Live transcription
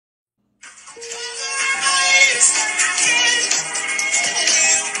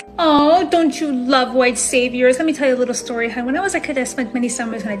Oh, don't you love white saviors? Let me tell you a little story. When I was a kid, I spent many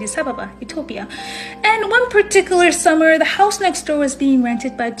summers in Addis Ababa, Ethiopia. And one particular summer, the house next door was being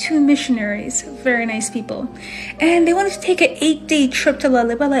rented by two missionaries, very nice people. And they wanted to take an 8-day trip to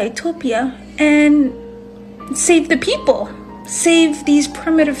Lalibela, Ethiopia, and save the people, save these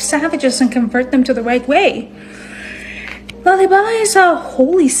primitive savages and convert them to the right way. Lalibela is a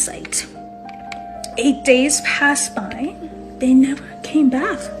holy site. 8 days passed by. They never came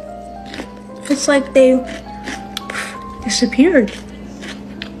back. It's like they disappeared.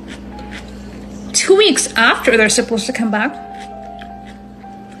 2 weeks after they're supposed to come back,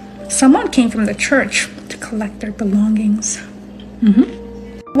 someone came from the church to collect their belongings.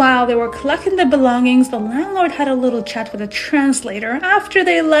 While they were collecting the belongings, the landlord had a little chat with a translator. After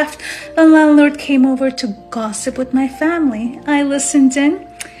they left, the landlord came over to gossip with my family. I listened in.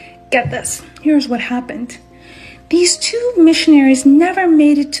 Get this, here's what happened. These two missionaries never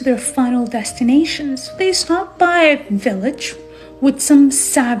made it to their final destinations. They stopped by a village with some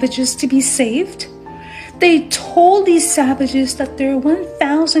savages to be saved. They told these savages that their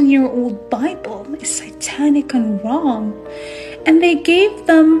 1,000-year-old Bible is satanic and wrong, and they gave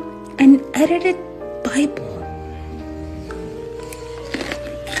them an edited Bible.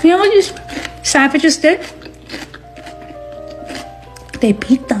 You know what these savages did? They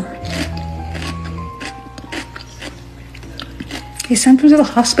beat them. They sent them to the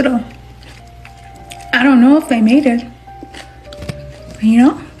hospital. I don't know if they made it. You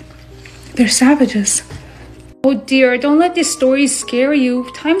know, they're savages. Oh dear, don't let these stories scare you.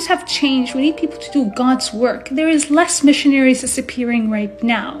 Times have changed. We need people to do God's work. There is less missionaries disappearing right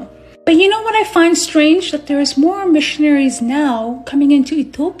now. But you know what I find strange? That there is more missionaries now coming into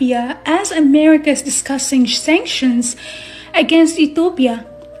Ethiopia as America is discussing sanctions against Ethiopia.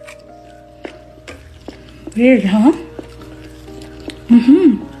 Weird, huh?